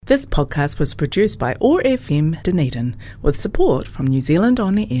This podcast was produced by OAR FM Dunedin with support from New Zealand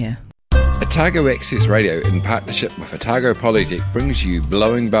On the Air. Otago Access Radio, in partnership with Otago Polytech, brings you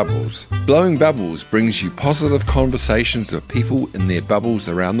Blowing Bubbles. Blowing Bubbles brings you positive conversations with people in their bubbles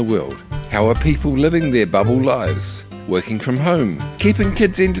around the world. How are people living their bubble lives? Working from home, keeping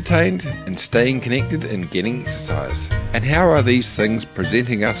kids entertained, and staying connected and getting exercise. And how are these things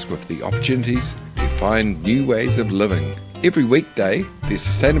presenting us with the opportunities to find new ways of living? Every weekday, the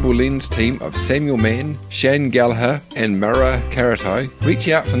Sustainable Lens team of Samuel Mann, Shane Gallagher and Mawera Karetai reach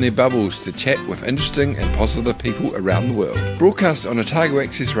out from their bubbles to chat with interesting and positive people around the world. Broadcast on Otago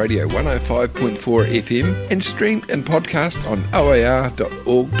Access Radio 105.4 FM and streamed and podcast on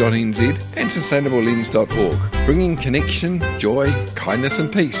oar.org.nz and sustainablelens.org, bringing connection, joy, kindness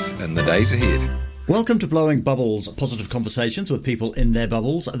and peace in the days ahead. Welcome to Blowing Bubbles, positive conversations with people in their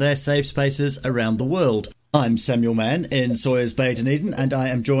bubbles, their safe spaces around the world. I'm Samuel Mann in Sawyers Bay, Dunedin, and I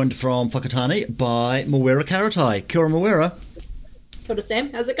am joined from Whakatāne by Mawera Karetai. Kia ora, Mawera. Kia ora,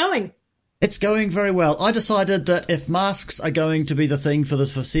 Sam. How's it going? It's going very well. I decided that if masks are going to be the thing for the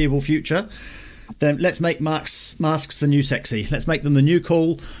foreseeable future, then let's make masks the new sexy. Let's make them the new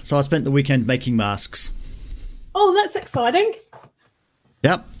cool. So I spent the weekend making masks. Oh, that's exciting.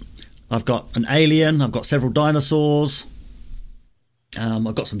 Yep. I've got an alien. I've got several dinosaurs.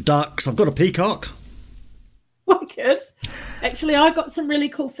 I've got some ducks. I've got a peacock. Good. Actually, I got some really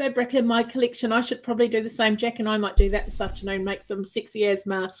cool fabric in my collection. I should probably do the same. Jack and I might do that this afternoon, make some sexy as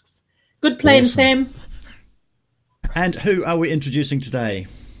masks. Good plan, awesome. Sam. And who are we introducing today?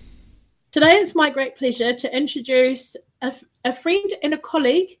 Today it's my great pleasure to introduce a friend and a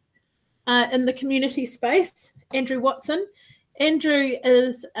colleague in the community space, Andrew Watson. Andrew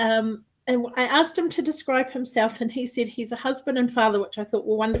is, and I asked him to describe himself, and he said he's a husband and father, which I thought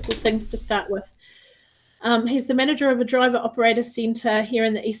were wonderful things to start with. He's the manager of a driver operator centre here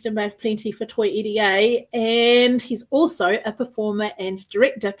in the Eastern Bay of Plenty for Toy EDA, and he's also a performer and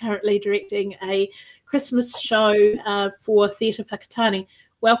director, currently directing a Christmas show for Theatre Whakatāne.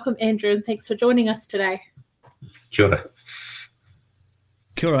 Welcome, Andrew, and thanks for joining us today. Kia ora.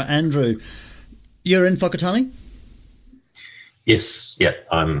 Kia ora, Andrew. You're in Whakatāne? Yes, yeah,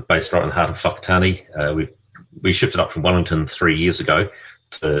 I'm based right in the heart of Whakatāne. We shifted up from Wellington 3 years ago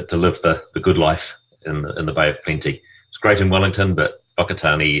to live the good life in the Bay of Plenty. It's great in Wellington, but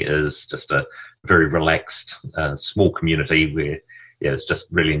Whakatāne is just a very relaxed, small community where, yeah, it's just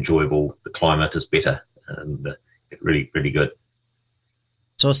really enjoyable. The climate is better and really, really good.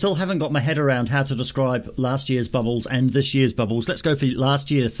 So I still haven't got my head around how to describe last year's bubbles and this year's bubbles. Let's go for last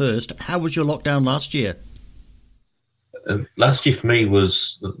year first. How was your lockdown last year? Last year for me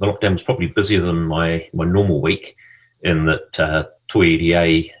the lockdown was probably busier than my normal week, in that Toy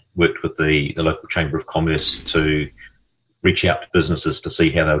EDA worked with the local Chamber of Commerce to reach out to businesses to see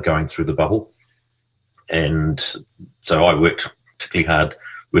how they were going through the bubble. And so I worked particularly hard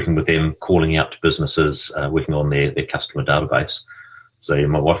working with them, calling out to businesses, working on their customer database. So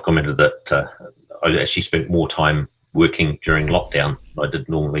my wife commented that I actually spent more time working during lockdown than I did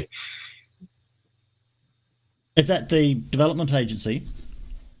normally. Is that the development agency?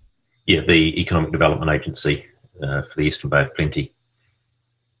 Yeah, the Economic Development Agency for the Eastern Bay of Plenty.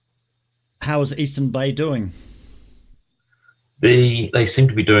 How is Eastern Bay doing? They seem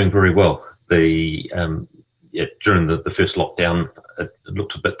to be doing very well. During the first lockdown, it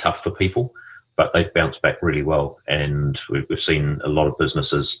looked a bit tough for people, but they've bounced back really well, and we've seen a lot of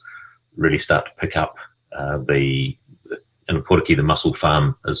businesses really start to pick up. In Portuguese, the mussel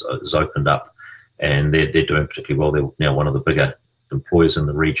farm has opened up, and they're doing particularly well. They're now one of the bigger employers in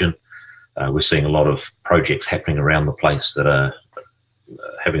the region. We're seeing a lot of projects happening around the place that are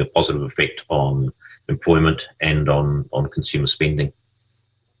having a positive effect on employment and on consumer spending.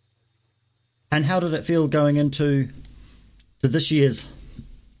 And how did it feel going into this year's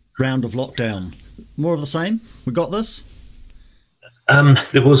round of lockdown? More of the same? We got this?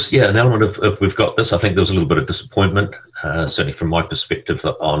 There was, an element of we've got this. I think there was a little bit of disappointment, certainly from my perspective,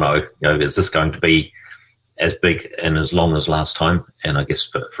 that, oh no, is this going to be as big and as long as last time? And I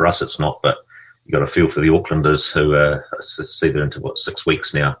guess for us it's not, but you got a feel for the Aucklanders who are seeded into 6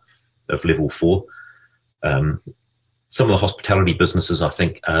 weeks now of level 4. Some of the hospitality businesses, I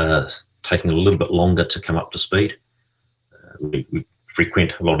think, are taking a little bit longer to come up to speed. We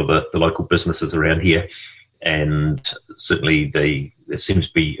frequent a lot of the local businesses around here, and certainly there seems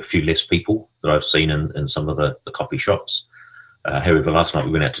to be a few less people that I've seen in some of the coffee shops. However, last night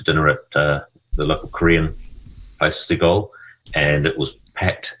we went out to dinner at the local Korean place, Seagull, and it was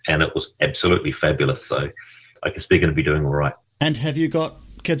packed and it was absolutely fabulous. So I guess they're going to be doing all right. And have you got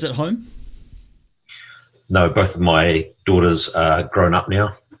kids at home? No, both of my daughters are grown up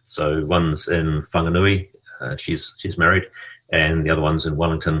now. So one's in Whanganui, she's married, and the other one's in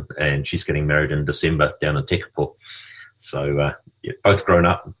Wellington, and she's getting married in December down in Tekapo. So both grown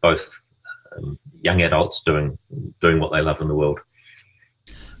up, both young adults doing what they love in the world.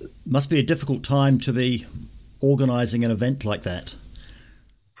 Must be a difficult time to be organising an event like that.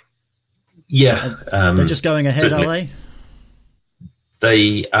 Yeah. They're just going ahead, certainly. are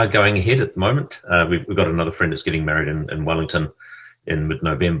they? They are going ahead at the moment. We've got another friend that's getting married in Wellington in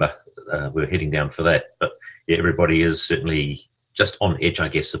mid-November. We're heading down for that. But yeah, everybody is certainly just on edge, I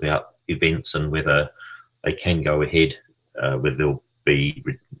guess, about events and whether they can go ahead, whether there'll be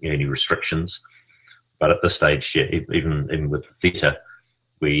any restrictions. But at this stage, yeah, even with the theatre,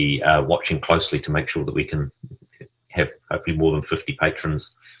 we are watching closely to make sure that we can have hopefully more than 50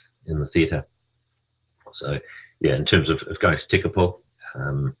 patrons in the theatre. So, yeah, in terms of going to Tekapo,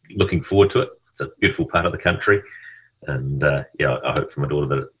 looking forward to it. It's a beautiful part of the country. And, yeah, I hope for my daughter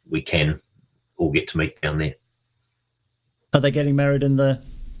that we can all get to meet down there. Are they getting married in the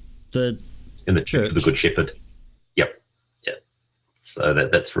church? The Good Shepherd. Yep. So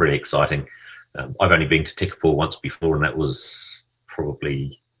that's very exciting. I've only been to Tekapo once before, and that was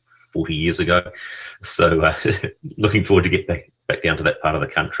probably 40 years ago. So looking forward to get back down to that part of the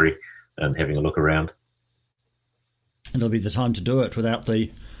country and having a look around. And it'll be the time to do it without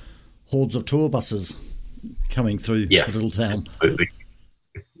the hordes of tour buses coming through the little town. Absolutely.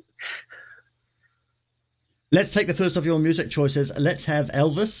 Let's take the first of your music choices. Let's have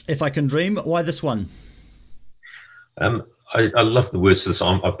Elvis, If I Can Dream. Why this one? I love the words to the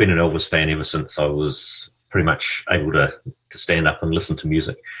song. I've been an Elvis fan ever since I was pretty much able to stand up and listen to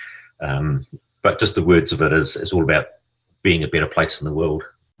music. But just the words of it is all about being a better place in the world.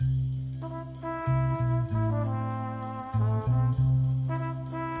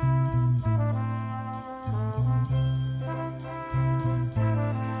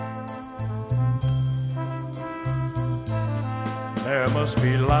 There must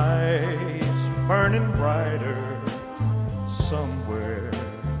be lights burning brighter somewhere.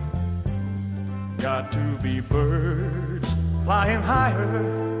 Got to be birds flying higher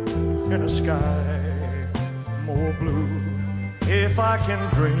in a sky more blue. If I can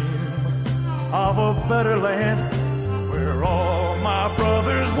dream of a better land where all my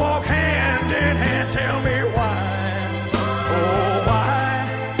brothers walk hand in hand, tell me why, oh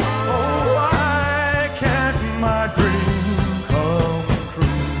why can't my dream come true?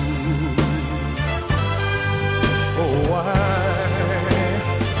 Oh why?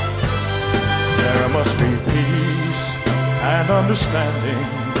 There must be peace and understanding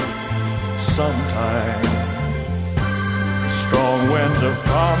sometime. Strong winds of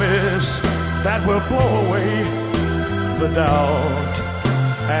promise that will blow away the doubt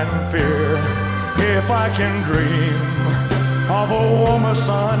and fear. If I can dream of a warmer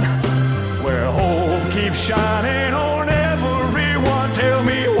sun where hope keeps shining on everyone, tell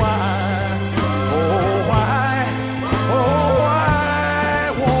me why, oh why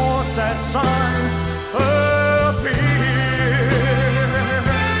won't that sun appear?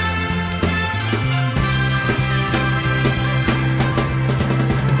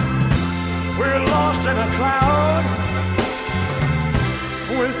 We're lost in a cloud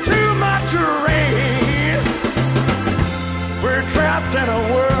with too much rain. We're trapped in a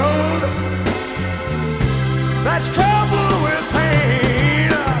world that's troubled with pain.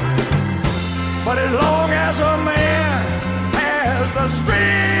 But as long as a man has the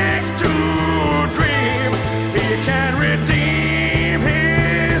strength to dream, he can redeem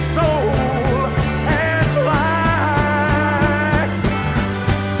his soul and fly.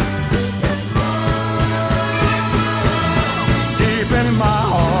 Deep in my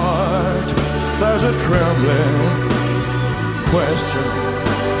heart, there's a trembling question.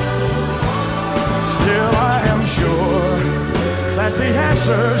 Still I am sure that the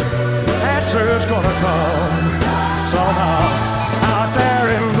answer's gonna come somehow. Out there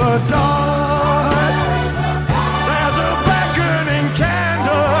in the dark, there's a beckoning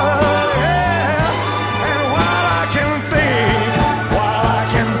candle, yeah. And while I can think, while I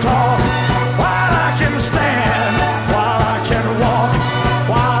can talk, while I can stand, while I can walk,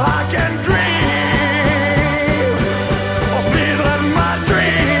 while I can dream, oh please let my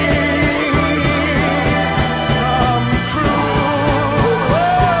dream come true.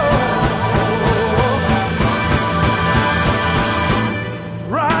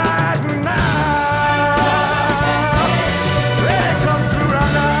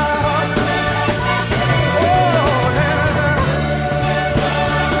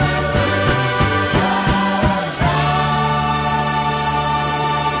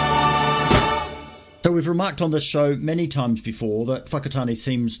 remarked on this show many times before that Whakatāne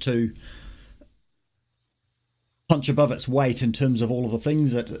seems to punch above its weight in terms of all of the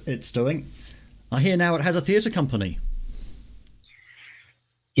things that it's doing. I hear now it has a theatre company.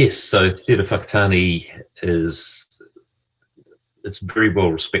 Yes, so Theatre Whakatāne it's very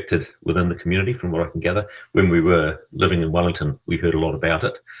well respected within the community, from what I can gather. When we were living in Wellington, we heard a lot about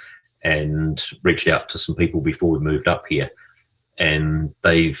it and reached out to some people before we moved up here. And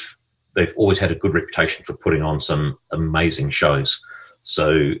they've always had a good reputation for putting on some amazing shows.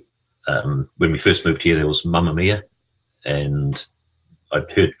 So when we first moved here, there was Mamma Mia, and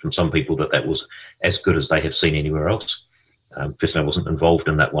I'd heard from some people that was as good as they have seen anywhere else. Personally, I wasn't involved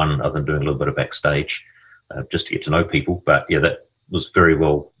in that one other than doing a little bit of backstage just to get to know people. But yeah, that was very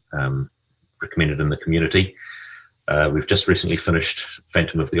well recommended in the community. We've just recently finished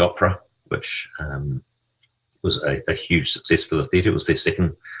Phantom of the Opera, which was a huge success for the theatre. It was their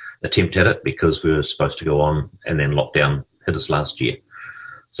second attempt at it because we were supposed to go on and then lockdown hit us last year.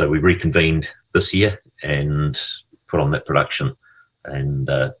 So we reconvened this year and put on that production. And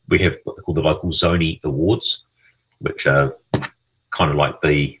we have what they call the local Zoni Awards, which are kind of like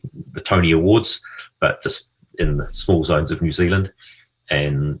the Tony Awards, but just in the small zones of New Zealand.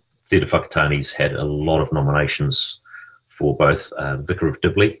 And Theatre Whakatāne's had a lot of nominations for both Vicar of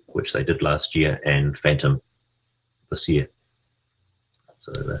Dibley, which they did last year, and Phantom this year.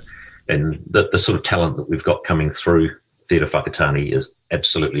 So, and the sort of talent that we've got coming through Theatre Whakatāne is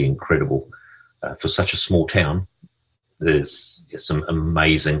absolutely incredible. For such a small town, there's some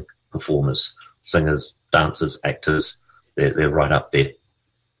amazing performers, singers, dancers, actors. They're right up there.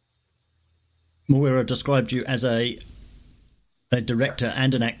 Mawera described you as a director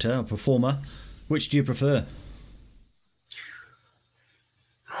and an actor, a performer. Which do you prefer?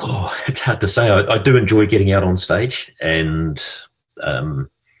 Oh, it's hard to say. I do enjoy getting out on stage and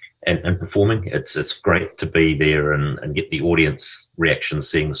performing. It's great to be there and get the audience reactions,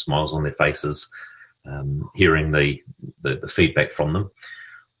 seeing the smiles on their faces, hearing the feedback from them.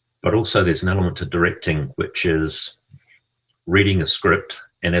 But also there's an element to directing, which is reading a script,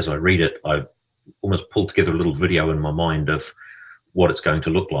 and as I read it, I almost pull together a little video in my mind of what it's going to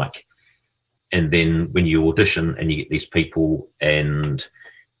look like. And then when you audition and you get these people and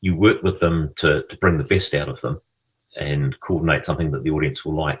you work with them to bring the best out of them and coordinate something that the audience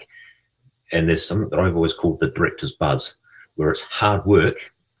will like. And there's something that I've always called the director's buzz, where it's hard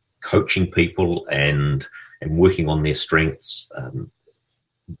work, coaching people and working on their strengths,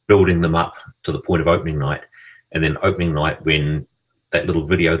 building them up to the point of opening night. And then opening night, when that little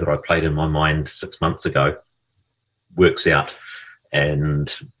video that I played in my mind 6 months ago works out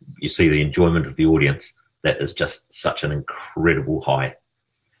and you see the enjoyment of the audience, that is just such an incredible high.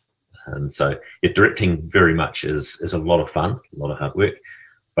 And so directing very much is a lot of fun, a lot of hard work,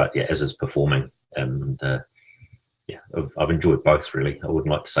 but yeah, as is performing. And I've enjoyed both, really. I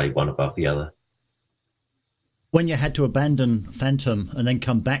wouldn't like to say one above the other. When you had to abandon Phantom and then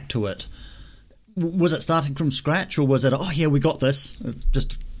come back to it, was it starting from scratch, or was it, oh yeah, we got this,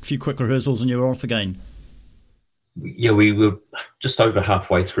 just a few quick rehearsals and you're off again? Yeah, we were just over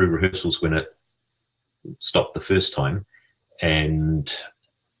halfway through rehearsals when it stopped the first time, and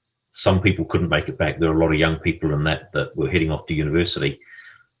some people couldn't make it back. There were a lot of young people in that were heading off to university.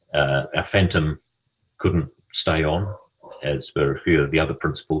 Our Phantom couldn't stay on, as were a few of the other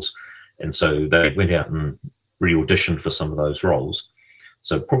principals, and so they went out and re-auditioned for some of those roles.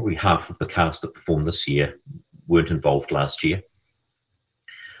 So probably half of the cast that performed this year weren't involved last year.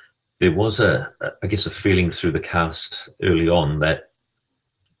 There was a feeling through the cast early on that,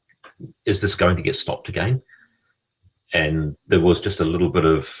 is this going to get stopped again? And there was just a little bit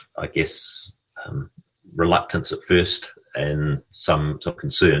of, reluctance at first and some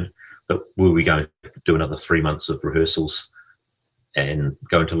concern that were we going to do another 3 months of rehearsals and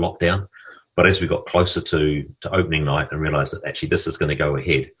go into lockdown? But as we got closer to opening night and realised that actually this is going to go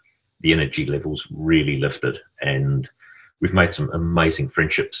ahead, the energy levels really lifted, and we've made some amazing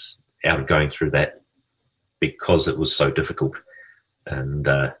friendships out of going through that because it was so difficult. And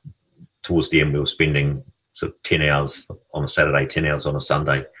towards the end, we were spending sort of 10 hours on a Saturday, 10 hours on a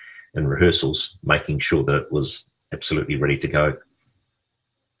Sunday in rehearsals, making sure that it was absolutely ready to go.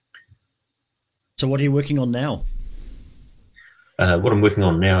 So what are you working on now? What I'm working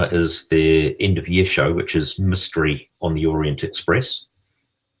on now is the end of year show, which is Mystery on the Orient Express.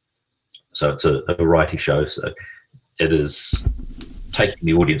 So it's a variety show. So it is taking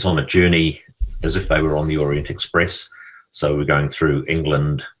the audience on a journey as if they were on the Orient Express. So we're going through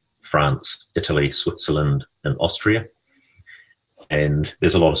England, France, Italy, Switzerland, and Austria. And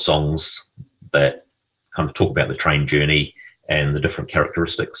there's a lot of songs that kind of talk about the train journey and the different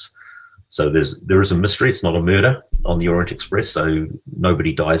characteristics. So there is a mystery. It's not a murder on the Orient Express, so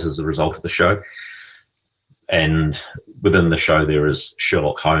nobody dies as a result of the show. And within the show, there is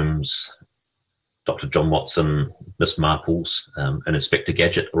Sherlock Holmes, Dr. John Watson, Miss Marples, and Inspector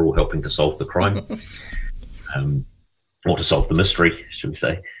Gadget are all helping to solve the crime, or to solve the mystery, should we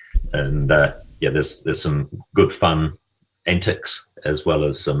say. And there's some good fun antics, as well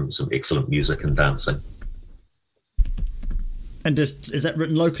as some excellent music and dancing. And is that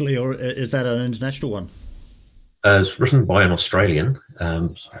written locally, or is that an international one? It's written by an Australian.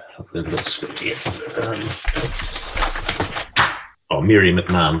 I've got the script here. Mary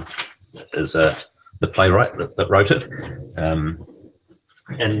McMahon is the playwright that wrote it.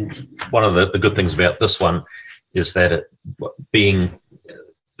 And one of the good things about this one is that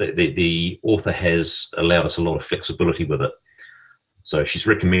the author has allowed us a lot of flexibility with it. So she's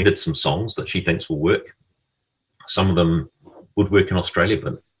recommended some songs that she thinks will work. Some of them would work in Australia,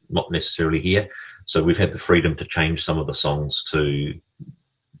 but not necessarily here. So we've had the freedom to change some of the songs to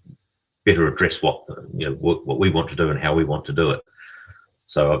better address what we want to do and how we want to do it.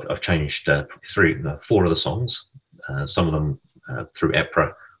 So I've changed 4 of the songs. Some of them through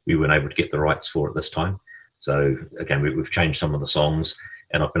APRA we weren't able to get the rights for at this time. So again, we've changed some of the songs,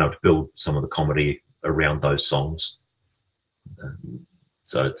 and I've been able to build some of the comedy around those songs.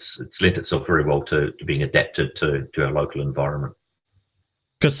 So it's lent itself very well to being adapted to our local environment.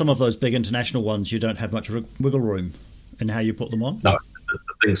 Because some of those big international ones, you don't have much wiggle room in how you put them on. No,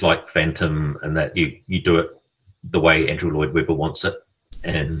 things like Phantom and that you do it the way Andrew Lloyd Webber wants it,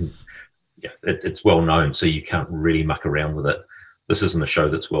 and it's well known, so you can't really muck around with it. This isn't a show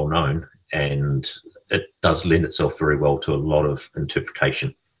that's well known, and it does lend itself very well to a lot of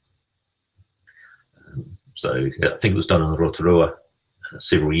interpretation. So I think it was done in Rotorua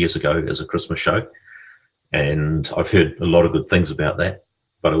several years ago as a Christmas show, and I've heard a lot of good things about that.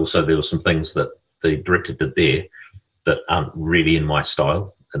 But also there were some things that the director did there that aren't really in my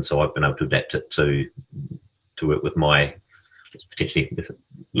style, and so I've been able to adapt it to work with my potentially a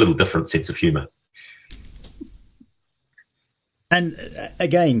little different sense of humour. And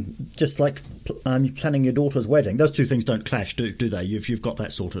again, just like planning your daughter's wedding, those two things don't clash, do they? You've got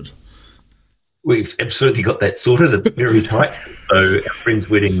that sorted. We've absolutely got that sorted. It's very tight. So our friend's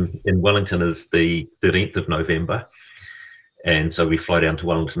wedding in Wellington is the 13th of November. And so we fly down to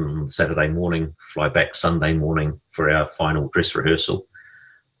Wellington on Saturday morning, fly back Sunday morning for our final dress rehearsal.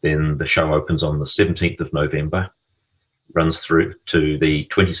 Then the show opens on the 17th of November, runs through to the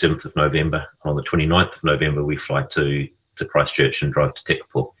 27th of November. On the 29th of November, we fly to Christchurch and drive to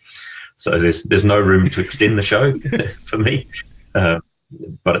Tekapo. So there's no room to extend the show for me,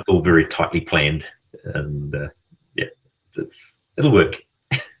 but it's all very tightly planned, and it'll work.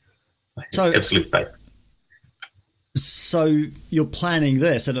 So absolute faith. So you're planning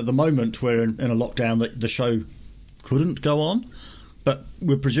this, and at the moment we're in a lockdown that the show couldn't go on, but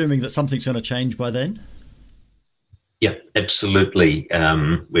we're presuming that something's going to change by then? Yeah, absolutely.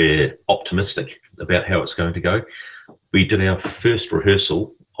 We're optimistic about how it's going to go. We did our first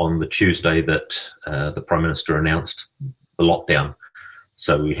rehearsal on the Tuesday that the Prime Minister announced the lockdown.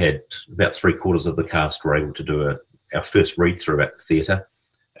 So we had about 3/4 of the cast were able to do our first read-through at the theatre,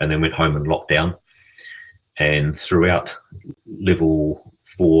 and then went home and locked down. And throughout level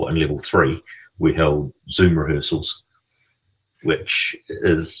 4 and level 3, we held Zoom rehearsals, which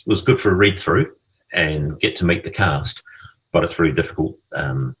was good for a read-through and get to meet the cast. But it's very difficult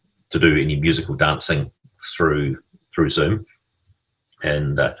to do any musical dancing through Zoom.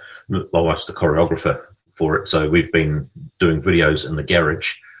 And my wife's the choreographer for it, so we've been doing videos in the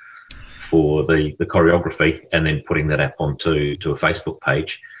garage for the choreography, and then putting that up onto a Facebook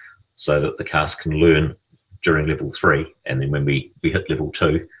page so that the cast can learn during level 3, and then when we hit level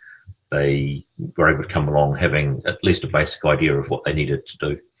 2, they were able to come along having at least a basic idea of what they needed to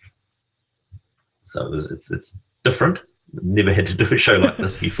do. So it's different. Never had to do a show like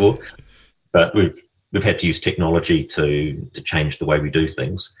this before, but we've had to use technology to change the way we do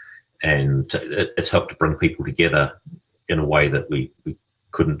things, and it's helped to bring people together in a way that we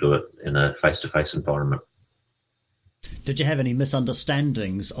couldn't do it in a face-to-face environment. Did you have any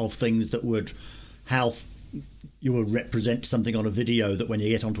misunderstandings of things that how you would represent something on a video that when you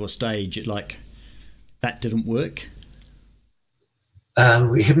get onto a stage, that didn't work?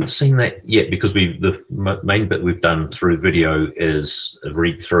 We haven't seen that yet, because the main bit we've done through video is a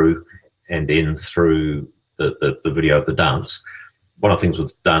read through, and then through the video of the dance. One of the things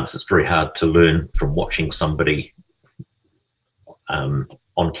with dance, it's very hard to learn from watching somebody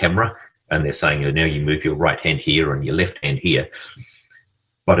on camera, and they're saying, now you move your right hand here and your left hand here.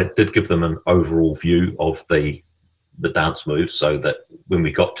 But it did give them an overall view of the dance moves, so that when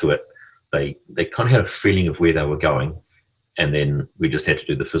we got to it, they kind of had a feeling of where they were going, and then we just had to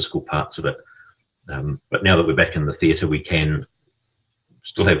do the physical parts of it. But now that we're back in the theatre, we can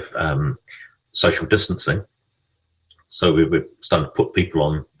still have social distancing. So we're starting to put people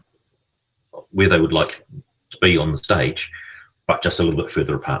on where they would like to be on the stage, but just a little bit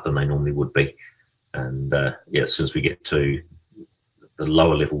further apart than they normally would be. And as soon as we get to the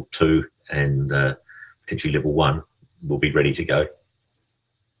lower level 2 and potentially level 1, we'll be ready to go.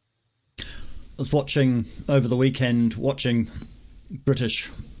 I was watching over the weekend,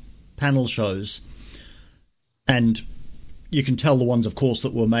 British panel shows, and you can tell the ones, of course,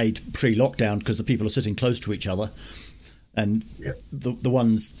 that were made pre-lockdown because the people are sitting close to each other. And the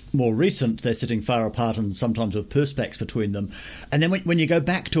ones more recent, they're sitting far apart and sometimes with perspex between them. And then when you go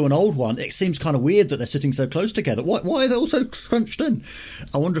back to an old one, it seems kind of weird that they're sitting so close together. Why are they all so scrunched in?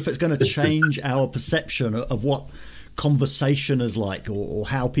 I wonder if it's going to change our perception of what conversation is like or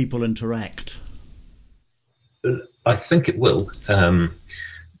how people interact. I think it will.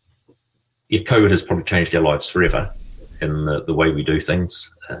 COVID has probably changed our lives forever in the way we do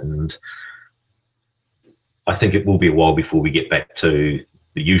things. And I think it will be a while before we get back to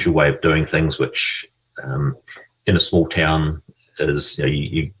the usual way of doing things, which in a small town is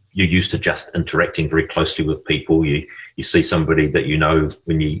you're used to just interacting very closely with people. You see somebody that you know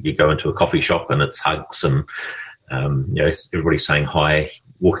when you go into a coffee shop, and it's hugs and everybody's saying hi,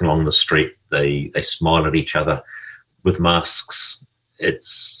 walking along the street. They smile at each other. With masks,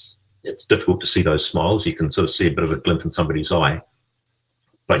 it's difficult to see those smiles. You can sort of see a bit of a glint in somebody's eye,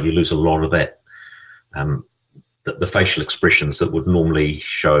 but you lose a lot of that. The facial expressions that would normally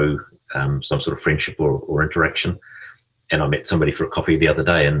show some sort of friendship or interaction. And I met somebody for a coffee the other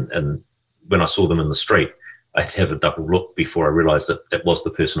day, and when I saw them in the street, I had to have a double look before I realised that that was the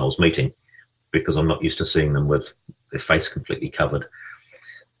person I was meeting, because I'm not used to seeing them with their face completely covered.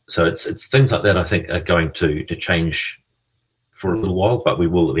 So it's things like that I think are going to change for a little while, but we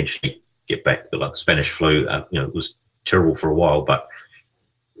will eventually get back. But like the Spanish flu, it was terrible for a while, but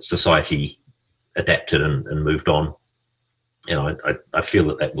society adapted and moved on. I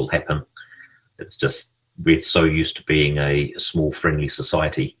feel that will happen. It's just we're so used to being a small friendly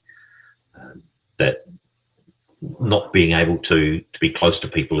society that not being able to be close to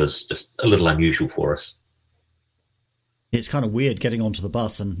people is just a little unusual for us. It's kind of weird getting onto the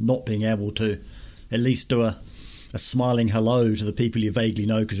bus and not being able to at least do a smiling hello to the people you vaguely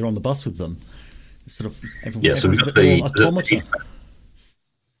know because you're on the bus with them. It's sort of everyone's a bit more automata.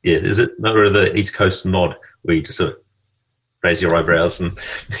 Is it the East Coast nod where you just sort of raise your eyebrows, and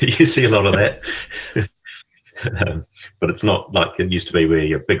you see a lot of that. But it's not like it used to be where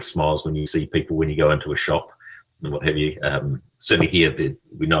you have big smiles when you see people when you go into a shop and what have you. Certainly here,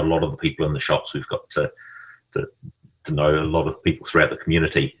 we know a lot of the people in the shops. We've got to know a lot of people throughout the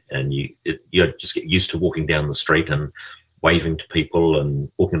community, and you just get used to walking down the street and waving to people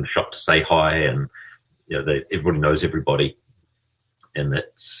and walking in the shop to say hi, and everybody knows everybody. And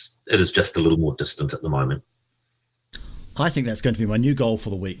it is just a little more distant at the moment. I think that's going to be my new goal for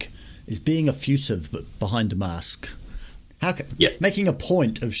the week, is being effusive but behind a mask. Making a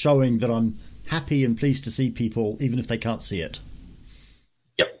point of showing that I'm happy and pleased to see people even if they can't see it.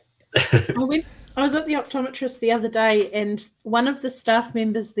 Yep. I was at the optometrist the other day, and one of the staff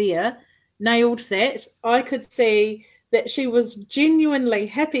members there nailed that. I could see that she was genuinely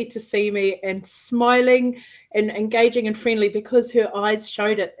happy to see me and smiling and engaging and friendly because her eyes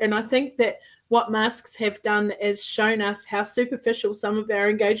showed it. And I think that what masks have done is shown us how superficial some of our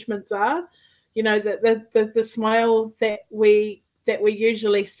engagements are. The smile that we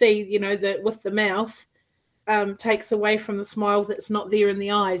usually see, with the mouth, takes away from the smile that's not there in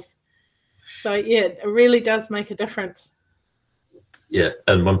the eyes. So, it really does make a difference. Yeah,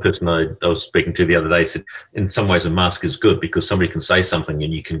 and one person I was speaking to the other day said, in some ways a mask is good because somebody can say something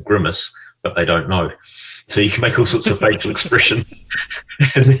and you can grimace, but they don't know. So you can make all sorts of facial expression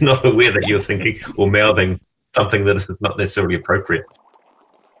and they're not aware that you're thinking or mouthing something that is not necessarily appropriate.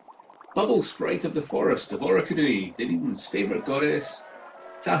 Bubble sprite of the forest of Whakatāne, Dunedin's favourite goddess,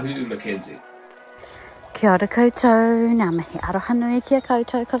 Tahu Mackenzie. Kia ora koutou, ngā mihi aroha nui kia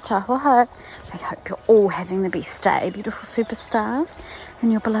koutou, ko tahu hau. I hope you're all having the best day, beautiful superstars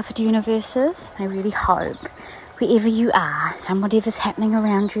in your beloved universes. I really hope, wherever you are and whatever's happening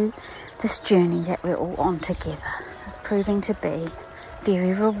around you, this journey that we're all on together is proving to be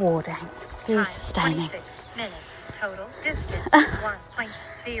very rewarding, very sustaining. 26 minutes total. Distance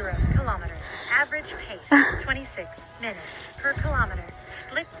 1.0 kilometers. Average pace 26 minutes per kilometer.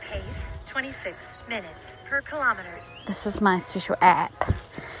 Split pace 26 minutes per kilometer. This is my special app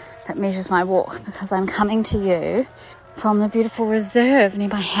that measures my walk because I'm coming to you from the beautiful reserve near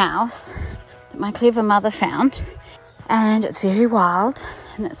my house that my clever mother found. And it's very wild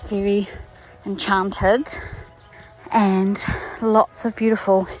and it's very enchanted, and lots of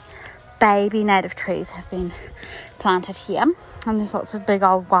beautiful baby native trees have been planted here, and there's lots of big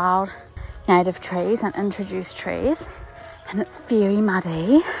old wild native trees and introduced trees, and it's very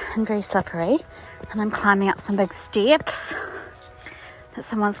muddy and very slippery, and I'm climbing up some big steps that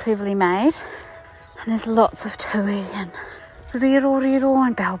someone's cleverly made, and there's lots of tui and riro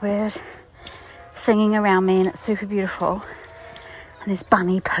and bellbird singing around me, and it's super beautiful, and there's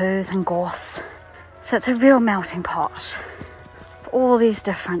bunny poos and gorse, so it's a real melting pot of all these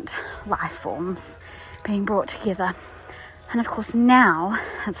different life forms being brought together. And of course now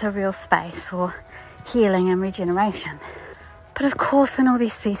it's a real space for healing and regeneration. But of course when all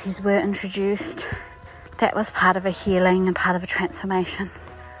these species were introduced, that was part of a healing and part of a transformation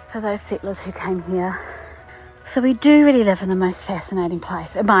for those settlers who came here. So we do really live in the most fascinating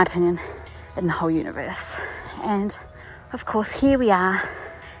place, in my opinion, in the whole universe. And of course here we are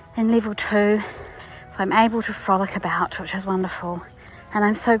in level 2, so I'm able to frolic about, which is wonderful. And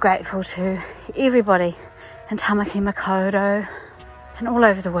I'm so grateful to everybody in Tamaki Makaurau and all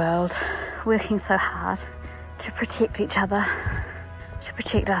over the world working so hard to protect each other, to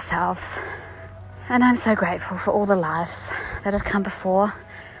protect ourselves. And I'm so grateful for all the lives that have come before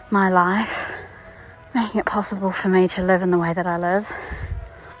my life, making it possible for me to live in the way that I live,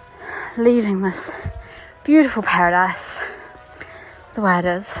 leaving this beautiful paradise the way it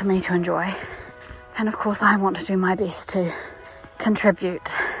is for me to enjoy. And of course I want to do my best to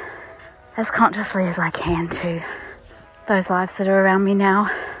contribute as consciously as I can to those lives that are around me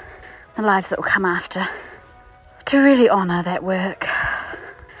now, the lives that will come after, to really honour that work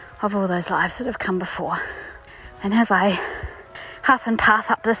of all those lives that have come before. And as I huff and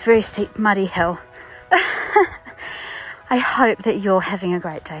path up this very steep muddy hill, I hope that you're having a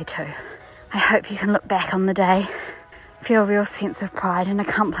great day too. I hope you can look back on the day, feel a real sense of pride and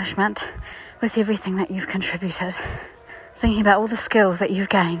accomplishment with everything that you've contributed, thinking about all the skills that you've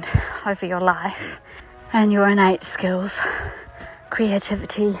gained over your life and your innate skills,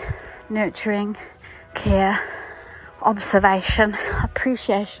 creativity, nurturing, care, observation,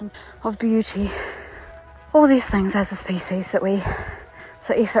 appreciation of beauty, all these things as a species that we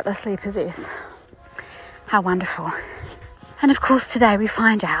so effortlessly possess. How wonderful. And of course today we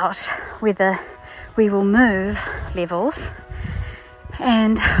find out whether we will move levels,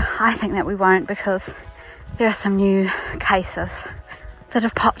 and I think that we won't, because there are some new cases that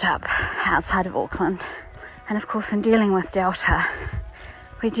have popped up outside of Auckland. And of course in dealing with Delta,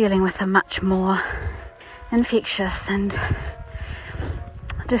 we're dealing with a much more infectious and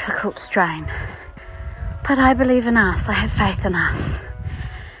difficult strain. But I believe in us, I have faith in us,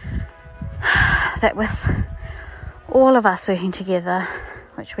 that with all of us working together,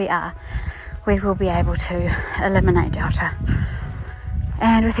 which we are, we will be able to eliminate Delta.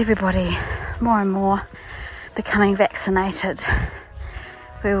 And with everybody more and more becoming vaccinated,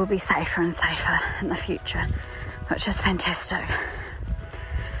 we will be safer and safer in the future, which is fantastic.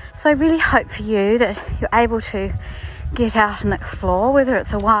 So I really hope for you that you're able to get out and explore, whether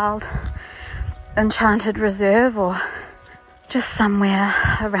it's a wild, enchanted reserve or just somewhere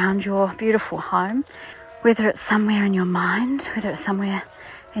around your beautiful home, whether it's somewhere in your mind, whether it's somewhere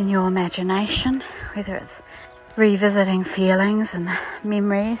in your imagination, whether it's revisiting feelings and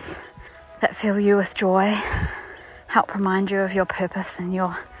memories that fill you with joy, help remind you of your purpose and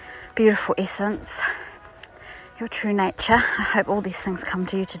your beautiful essence, your true nature. I hope all these things come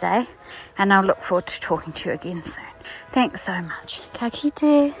to you today, and I'll look forward to talking to you again soon. Thanks so much. Ka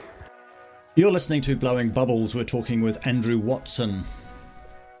kite. You're listening to Blowing Bubbles. We're talking with Andrew Watson.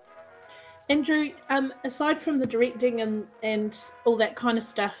 Andrew, aside from the directing and all that kind of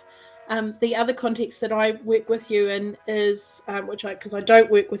stuff, the other context that I work with you in is, because I don't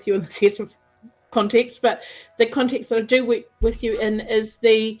work with you in the theatre context, but the context that I do work with you in is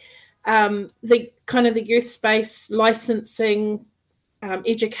the kind of the youth space, licensing,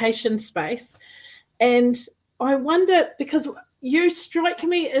 education space. And I wonder, because you strike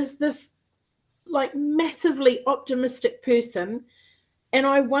me as this like massively optimistic person, and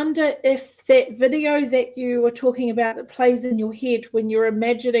I wonder if that video that you were talking about that plays in your head when you're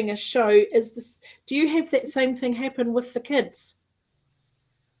imagining a show is this. Do you have that same thing happen with the kids?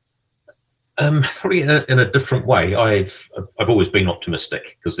 Probably in a different way. I've always been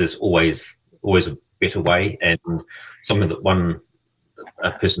optimistic, because there's always a better way. And something that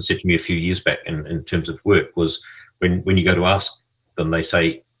a person said to me a few years back in terms of work was, when you go to ask them, they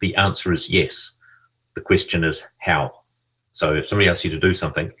say the answer is yes. The question is how. So if somebody asks you to do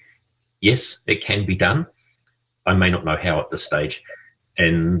something, yes, it can be done, I may not know how at this stage.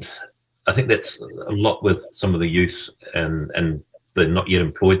 And I think that's a lot with some of the youth and the not yet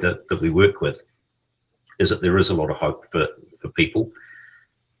employed that we work with, is that there is a lot of hope for people.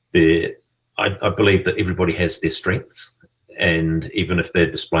 I believe that everybody has their strengths, and even if they're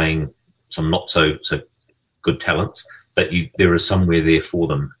displaying some not so good talents, that there is somewhere there for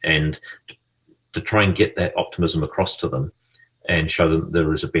them, and to try and get that optimism across to them and show them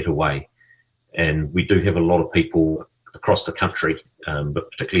there is a better way. And we do have a lot of people across the country,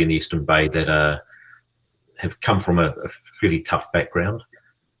 but particularly in the Eastern Bay, that have come from a fairly tough background.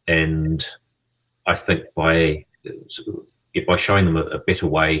 And I think by showing them a better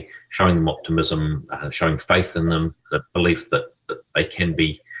way, showing them optimism, showing faith in them, the belief that they can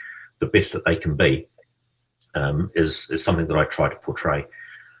be the best that they can be, is something that I try to portray.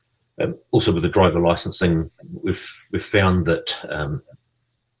 Also, with the driver licensing, we've found that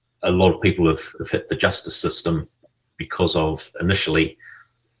a lot of people have hit the justice system because of initially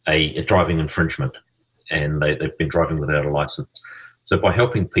a driving infringement, and they've been driving without a license. So by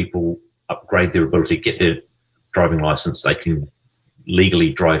helping people upgrade their ability to get their driving license, they can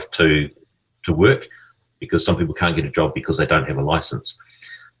legally drive to work, because some people can't get a job because they don't have a license.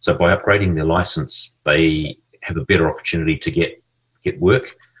 So by upgrading their license, they have a better opportunity to get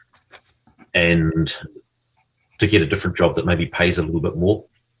work and to get a different job that maybe pays a little bit more.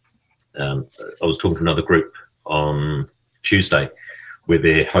 I was talking to another group on Tuesday where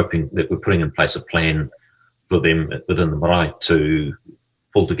they're hoping that we're putting in place a plan for them within the marae to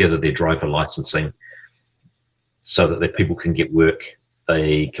pull together their driver licensing so that their people can get work.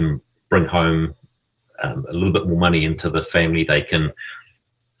 They can bring home a little bit more money into the family. They can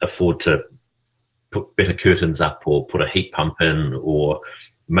afford to put better curtains up or put a heat pump in, or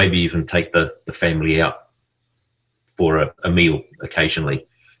maybe even take the family out for a meal occasionally.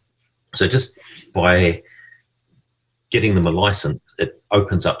 So just by getting them a license, it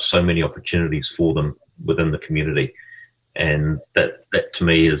opens up so many opportunities for them within the community. And that to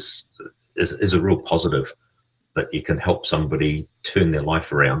me is a real positive, that you can help somebody turn their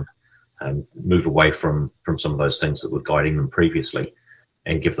life around and move away from some of those things that were guiding them previously,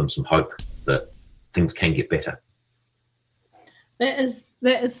 and give them some hope that things can get better. That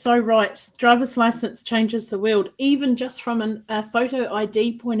is so right. Driver's license changes the world, even just from a photo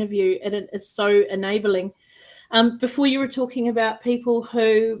ID point of view, and it is so enabling. Before, you were talking about people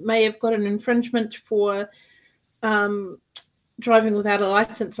who may have got an infringement for driving without a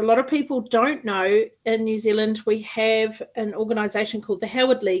license. A lot of people don't know in New Zealand we have an organisation called the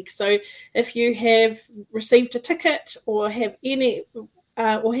Howard League. So if you have received a ticket or have any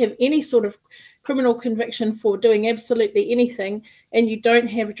sort of criminal conviction for doing absolutely anything, and you don't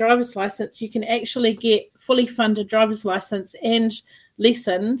have a driver's license, you can actually get fully funded driver's license and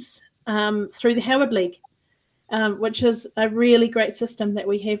lessons through the Howard League, which is a really great system that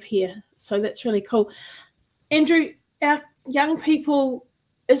we have here. So that's really cool. Andrew, our young people,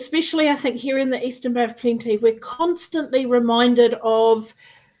 especially I think here in the Eastern Bay of Plenty, we're constantly reminded of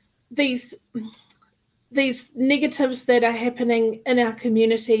these negatives that are happening in our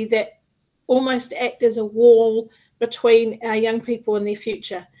community that almost act as a wall between our young people and their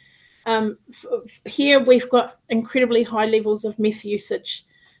future. Here we've got incredibly high levels of meth usage.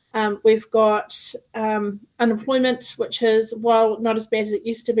 We've got unemployment, which is, while not as bad as it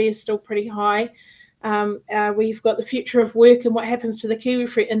used to be, is still pretty high. We've got the future of work and what happens to the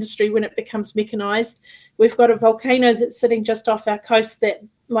kiwifruit industry when it becomes mechanised. We've got a volcano that's sitting just off our coast that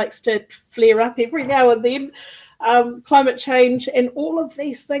likes to flare up every now and then. Climate change and all of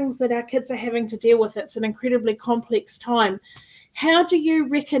these things that our kids are having to deal with. It's an incredibly complex time. How do you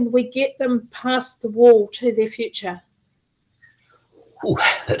reckon we get them past the wall to their future? Ooh,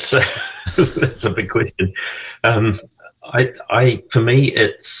 that's a big question. For me,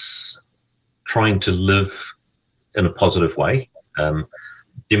 it's trying to live in a positive way,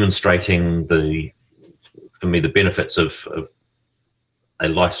 demonstrating the benefits of a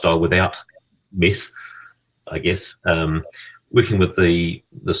lifestyle without meth, I guess. Working with the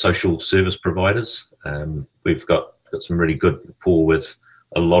social service providers, we've got some really good rapport with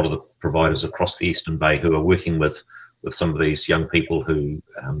a lot of the providers across the Eastern Bay who are working with some of these young people who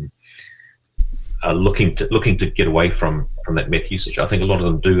are looking to get away from that meth usage. I think a lot of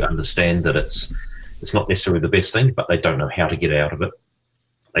them do understand that it's not necessarily the best thing, but they don't know how to get out of it.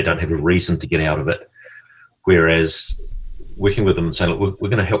 They don't have a reason to get out of it. Whereas working with them and saying, look, we're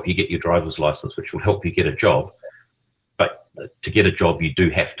going to help you get your driver's license, which will help you get a job. But to get a job, you do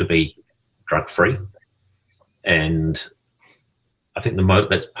have to be drug-free. And I think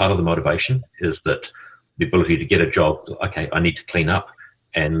that's part of the motivation, is that the ability to get a job. Okay, I need to clean up,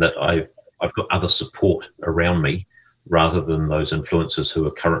 and that I I've got other support around me rather than those influences who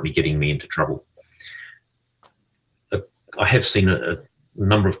are currently getting me into trouble. I have seen a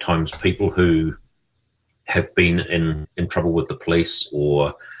number of times people who have been in trouble with the police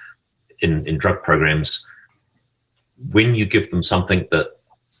or in drug programs. When you give them something that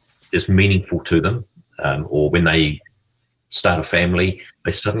is meaningful to them, or when they start a family,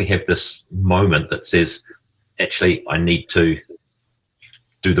 they suddenly have this moment that says, actually, I need to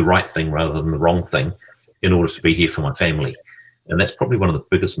do the right thing rather than the wrong thing in order to be here for my family. And that's probably one of the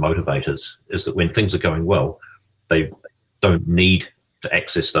biggest motivators, is that when things are going well, they don't need to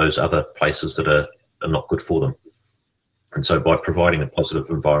access those other places that are not good for them. And so by providing a positive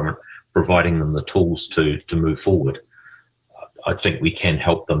environment, providing them the tools to move forward, I think we can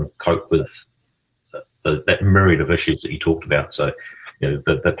help them cope with that myriad of issues that you talked about. So,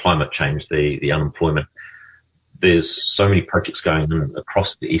 the climate change, the unemployment. There's so many projects going on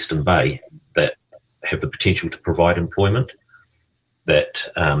across the Eastern Bay that have the potential to provide employment, that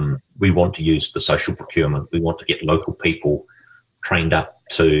we want to use the social procurement. We want to get local people trained up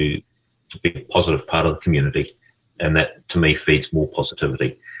to be a positive part of the community. And that, to me, feeds more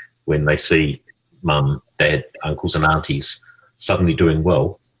positivity. When they see mum, dad, uncles and aunties suddenly doing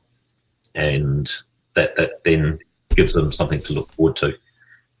well, and that then gives them something to look forward to.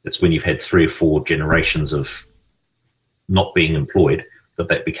 It's when you've had 3 or 4 generations of not being employed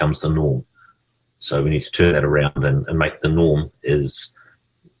that becomes the norm. So we need to turn that around and make the norm is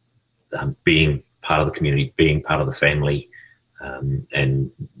being part of the community, being part of the family,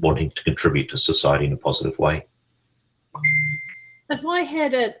 and wanting to contribute to society in a positive way. If I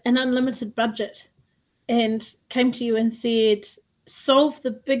had an unlimited budget and came to you and said, solve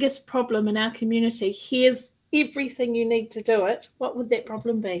the biggest problem in our community, here's everything you need to do it, what would that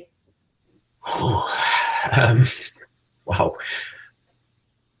problem be? Wow.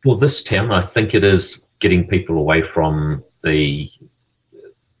 For this town, I think it is getting people away from the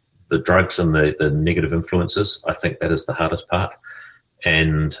drugs and the negative influences. I think that is the hardest part.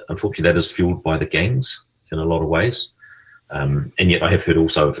 And unfortunately, that is fueled by the gangs in a lot of ways. And yet I have heard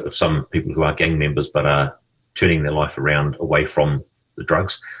also of some people who are gang members but are turning their life around away from the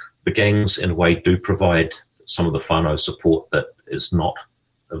drugs. The gangs, in a way, do provide some of the whānau support that is not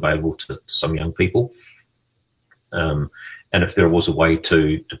available to some young people. And if there was a way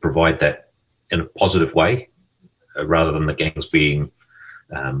to provide that in a positive way, rather than the gangs being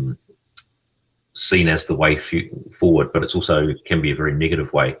seen as the way forward, but it's also can be a very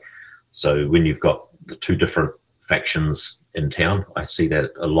negative way. So when you've got the 2 different factions in town, I see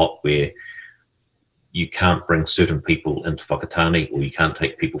that a lot, where you can't bring certain people into Whakatāne, or you can't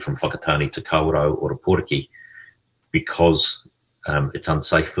take people from Whakatāne to Kawerau or to Poriki because it's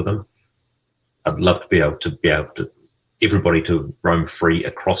unsafe for them. I'd love to be able to everybody to roam free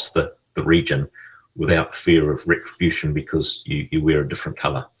across the region without fear of retribution because you wear a different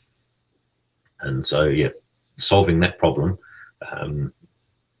colour. And so, yeah, solving that problem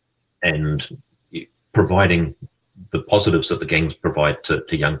and providing the positives that the gangs provide to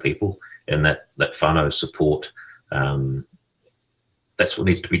young people, and that whānau support, that's what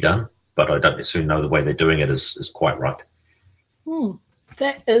needs to be done. But I don't necessarily know the way they're doing it is quite right.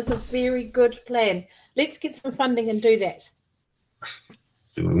 That is a very good plan. Let's get some funding and do that.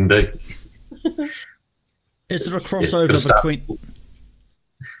 See what we can do. Is there a crossover between?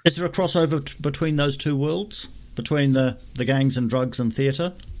 Is there a crossover between those 2 worlds, between the gangs and drugs and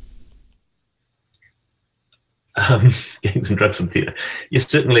theatre? Gangs and drugs and theatre. Yes,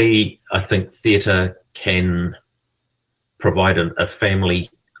 certainly. I think theatre can provide a family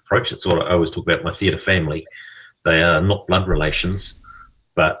approach. That's what I always talk about. My theatre family. They are not blood relations,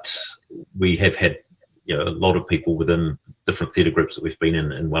 but we have had a lot of people within different theatre groups that we've been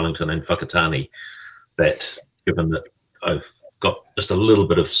in Wellington and Whakatāne, that given that I've got just a little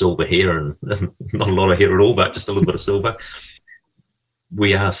bit of silver hair and not a lot of hair at all, but just a little bit of silver,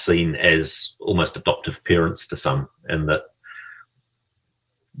 we are seen as almost adoptive parents to some, and that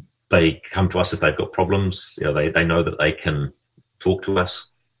they come to us if they've got problems. They know that they can talk to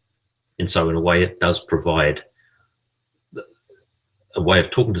us, and so in a way it does provide a way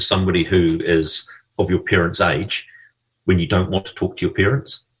of talking to somebody who is of your parents' age when you don't want to talk to your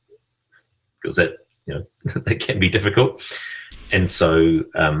parents, because that that can be difficult. And so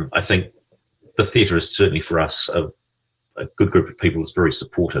I think the theatre is certainly for us a good group of people that's very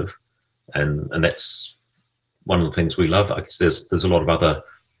supportive, and that's one of the things we love. I guess there's a lot of other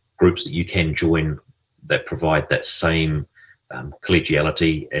groups that you can join that provide that same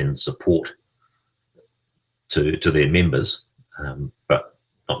collegiality and support to their members, but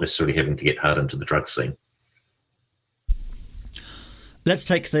not necessarily having to get hard into the drug scene. Let's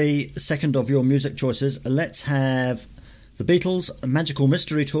take the second of your music choices. Let's have the Beatles' Magical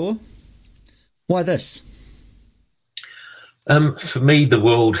Mystery Tour. Why this? For me, the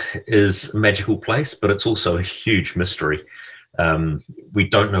world is a magical place, but it's also a huge mystery. We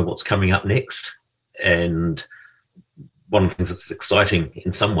don't know what's coming up next. And one of the things that's exciting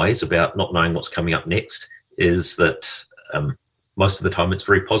in some ways about not knowing what's coming up next is that most of the time it's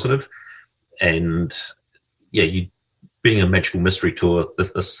very positive. And being a magical mystery tour,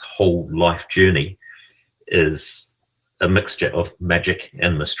 this whole life journey is a mixture of magic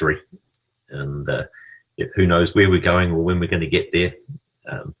and mystery. And who knows where we're going or when we're going to get there.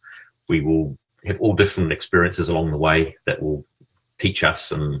 We will have all different experiences along the way that will teach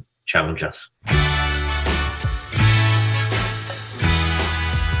us and challenge us.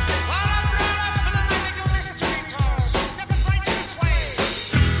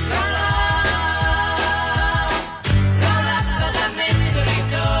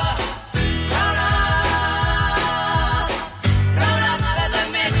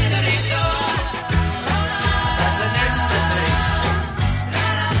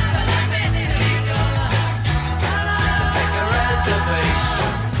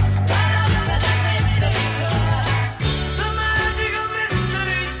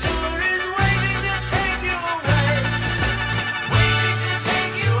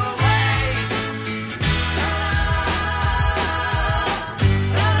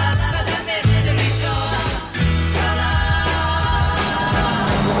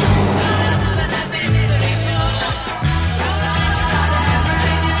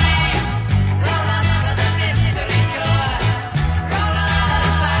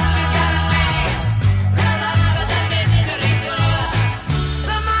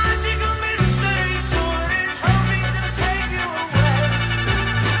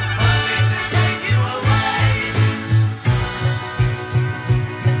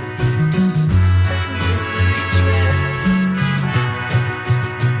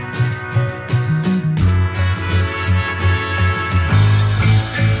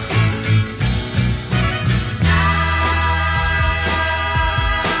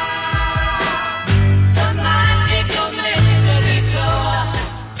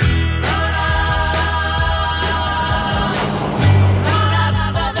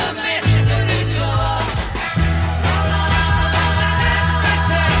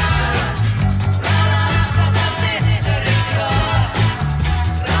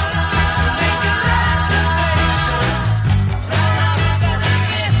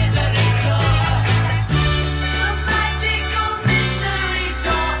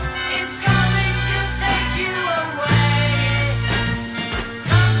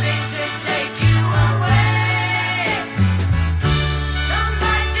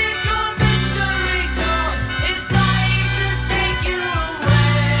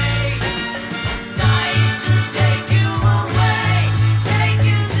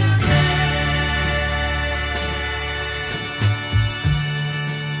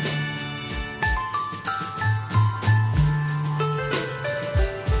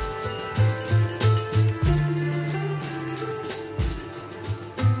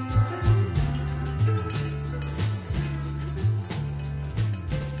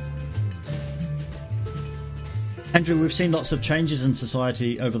 Andrew, we've seen lots of changes in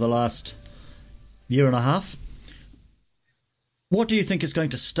society over the last year and a half. What do you think is going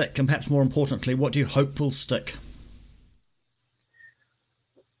to stick? And perhaps more importantly, what do you hope will stick?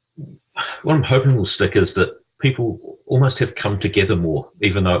 What I'm hoping will stick is that people almost have come together more,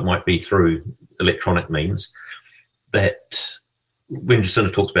 even though it might be through electronic means. That when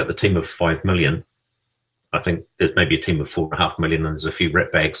Jacinda talks about the team of 5 million, I think there's maybe a team of 4.5 million, and there's a few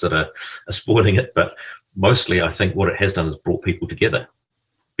rat bags that are spoiling it. But mostly, I think what it has done is brought people together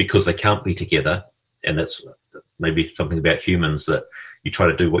because they can't be together. And that's maybe something about humans, that you try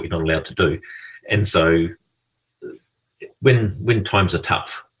to do what you're not allowed to do. And so when times are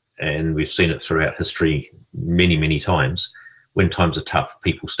tough, and we've seen it throughout history many, many times, when times are tough,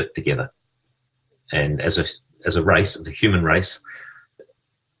 people stick together. And as a race, as a human race,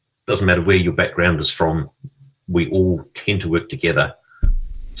 doesn't matter where your background is from, we all tend to work together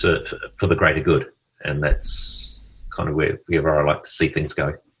for the greater good. And that's kind of wherever I like to see things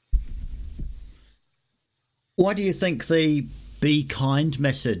go. Why do you think the Be Kind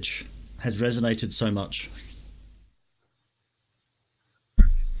message has resonated so much?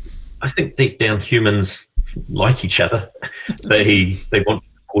 I think deep down humans like each other. They want to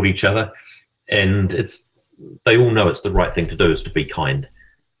support each other, and they all know it's the right thing to do is to be kind.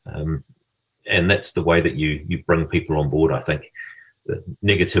 And that's the way that you bring people on board, I think. The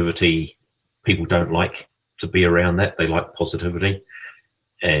negativity, people don't like to be around that. They like positivity.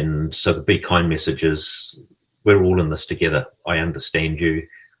 And so the Be Kind message is, we're all in this together. I understand you.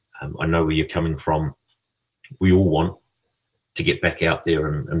 I know where you're coming from. We all want to get back out there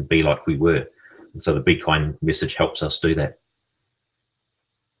and be like we were. And so the Be Kind message helps us do that.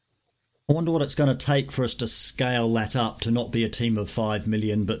 I wonder what it's going to take for us to scale that up to not be a team of 5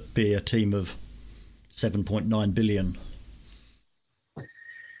 million, but be a team of 7.9 billion.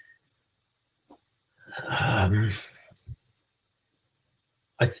 I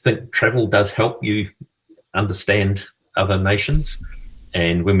think travel does help you understand other nations.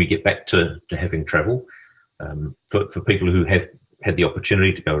 And when we get back to having travel, for people who have had the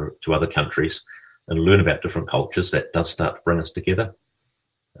opportunity to go to other countries and learn about different cultures, that does start to bring us together.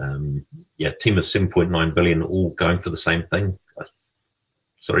 Team of 7.9 billion all going for the same thing.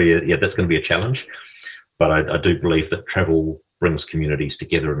 Sorry, that's going to be a challenge. But I do believe that travel brings communities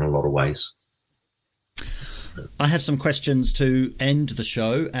together in a lot of ways. I have some questions to end the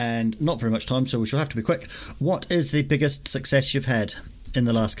show, and not very much time, so we shall have to be quick. What is the biggest success you've had in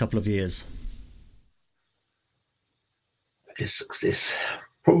the last couple of years? Biggest success?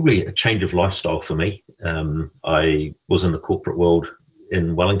 Probably a change of lifestyle for me. I was in the corporate world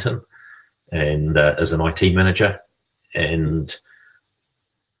in Wellington and as an IT manager, and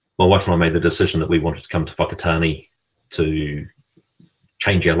my wife and I made the decision that we wanted to come to Whakatāne to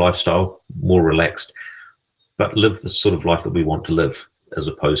change our lifestyle, more relaxed, but live the sort of life that we want to live, as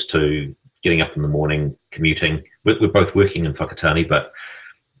opposed to getting up in the morning, commuting. We're both working in Whakatāne, but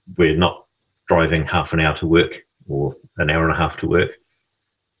we're not driving half an hour to work or an hour and a half to work.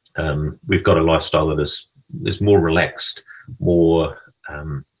 We've got a lifestyle that is more relaxed, more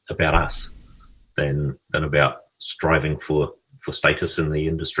about us than about striving for status in the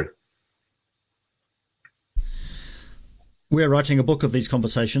industry. We're writing a book of these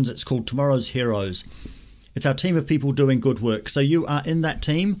conversations. It's called Tomorrow's Heroes. It's our team of people doing good work. So you are in that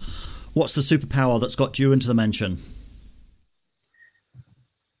team. What's the superpower that's got you into the mansion?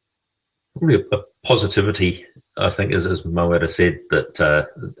 Probably a positivity, I think, as Mawera said, that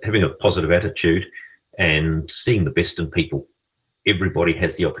having a positive attitude and seeing the best in people. Everybody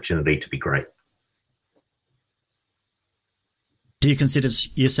has the opportunity to be great. Do you consider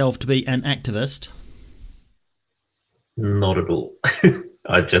yourself to be an activist? Not at all.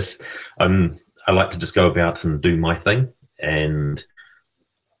 I like to just go about and do my thing, and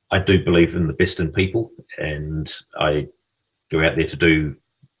I do believe in the best in people, and I go out there to do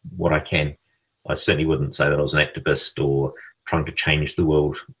what I can. I certainly wouldn't say that I was an activist or trying to change the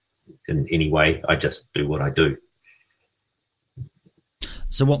world in any way. I just do what I do.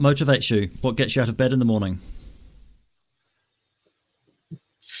 So what motivates you? What gets you out of bed in the morning?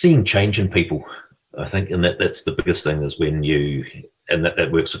 Seeing change in people, I think, and that's the biggest thing, is when and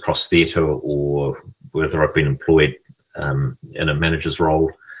that works across theatre or whether I've been employed in a manager's role.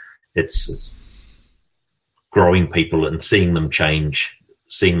 It's growing people and seeing them change,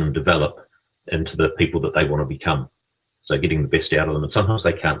 seeing them develop into the people that they want to become. So getting the best out of them. And sometimes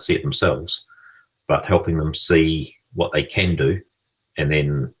they can't see it themselves, but helping them see what they can do and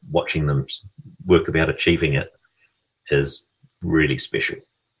then watching them work about achieving it is really special.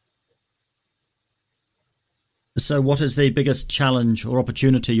 So what is the biggest challenge or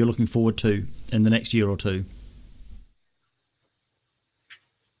opportunity you're looking forward to in the next year or two?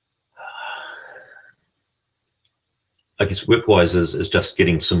 I guess work-wise is just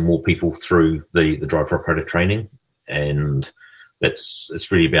getting some more people through the driver operator training, and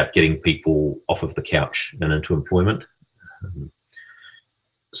it's really about getting people off of the couch and into employment.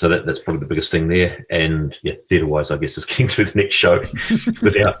 So that's probably the biggest thing there. And theatre-wise, I guess, is getting through the next show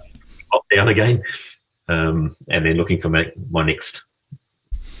without lockdown again. And then looking for my next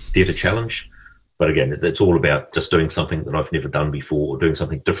theatre challenge. But again, it's all about just doing something that I've never done before, or doing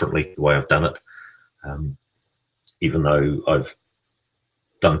something differently the way I've done it. Even though I've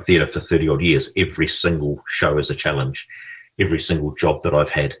done theatre for 30 odd years, every single show is a challenge. Every single job that I've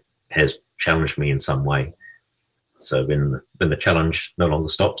had has challenged me in some way. So when the challenge no longer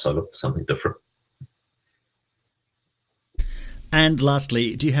stops, I look for something different. And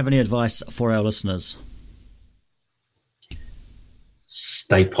lastly, do you have any advice for our listeners?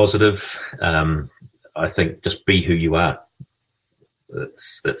 Stay positive. I think just be who you are.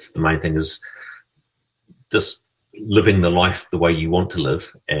 That's the main thing, is just living the life the way you want to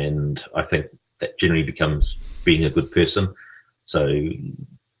live. And I think that generally becomes being a good person. So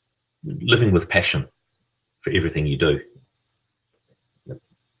living with passion for everything you do.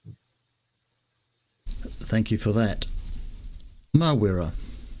 Thank you for that. Mawera.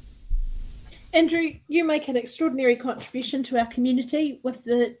 Andrew, you make an extraordinary contribution to our community with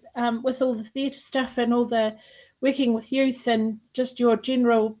all the theatre stuff and all the working with youth and just your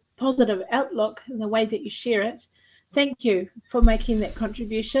general positive outlook and the way that you share it. Thank you for making that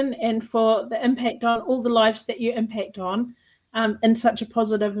contribution and for the impact on all the lives that you impact on in such a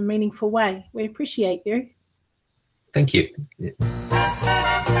positive and meaningful way. We appreciate you. Thank you.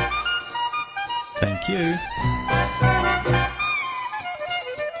 Thank you.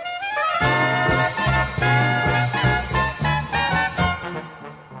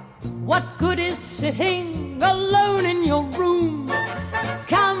 What good is sitting alone in your room?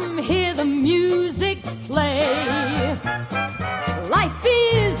 Come hear the music play. Life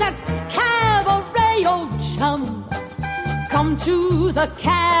is a cabaret, old chum. Come to the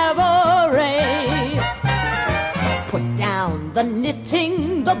cabaret. Put down the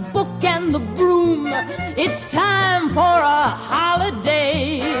knitting, the book and the broom. It's time for a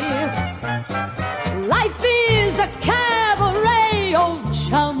holiday. Life is a cabaret, old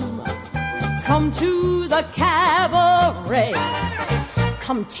chum. Come to the cabaret.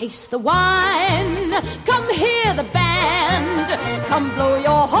 Come taste the wine. Come hear the band. Come blow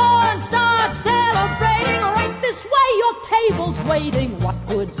your horn. Start celebrating. Right this way, your table's waiting. What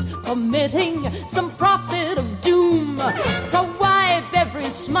good's permitting some prophet of doom to wipe every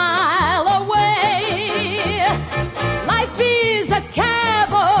smile away? Life is a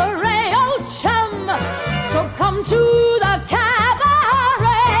cabaret, old chum. So come to the cabaret.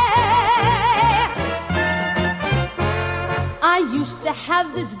 I used to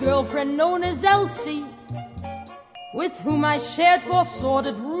have this girlfriend known as Elsie, with whom I shared 4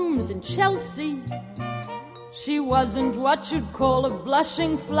 sordid rooms in Chelsea. She wasn't what you'd call a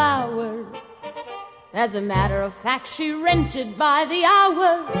blushing flower. As a matter of fact, she rented by the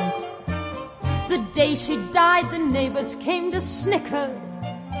hour. The day she died, the neighbors came to snicker.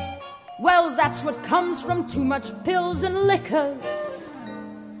 Well, that's what comes from too much pills and liquor.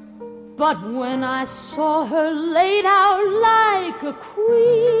 But when I saw her laid out like a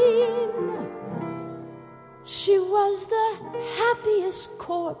queen, she was the happiest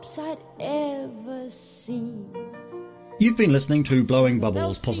corpse I'd ever seen. You've been listening to Blowing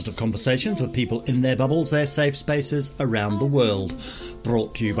Bubbles, positive conversations with people in their bubbles, their safe spaces around the world.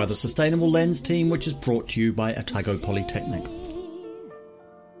 Brought to you by the Sustainable Lens team, which is brought to you by Otago Polytechnic.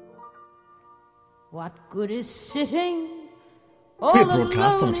 What good is sitting? We're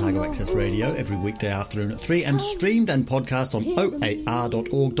broadcast on Otago Access Radio every weekday afternoon at 3 and streamed and podcast on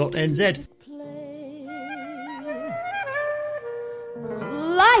o8r.org.nz.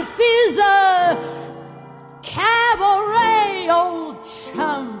 Life is a cabaret, old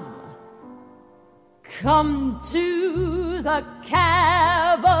chum. Come to the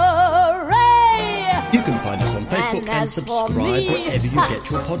cabaret. You can find us on Facebook and subscribe wherever you get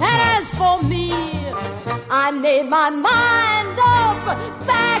your podcasts. As for me, I made my mind up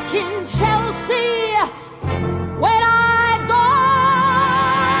back in Chelsea when I go.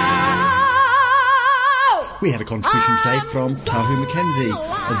 We had a contribution today from Tahu Mackenzie.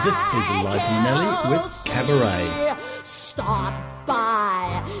 This is Liza Minnelli with Cabaret. Start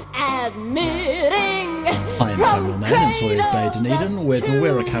by admitting. I am Samuel Mann in Sawyers Bay, Dunedin, with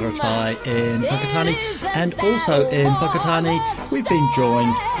Mawera Karetai in Whakatāne, and also in Whakatāne we've been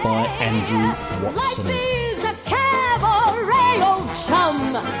joined by Andrew Watson.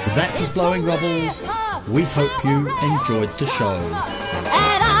 That was Blowing Bubbles. We hope you enjoyed the show.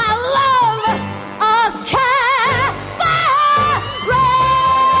 And I love a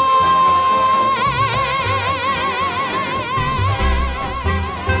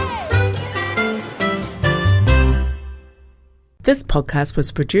This podcast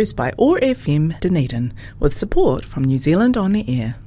was produced by OAR FM Dunedin with support from New Zealand On the Air.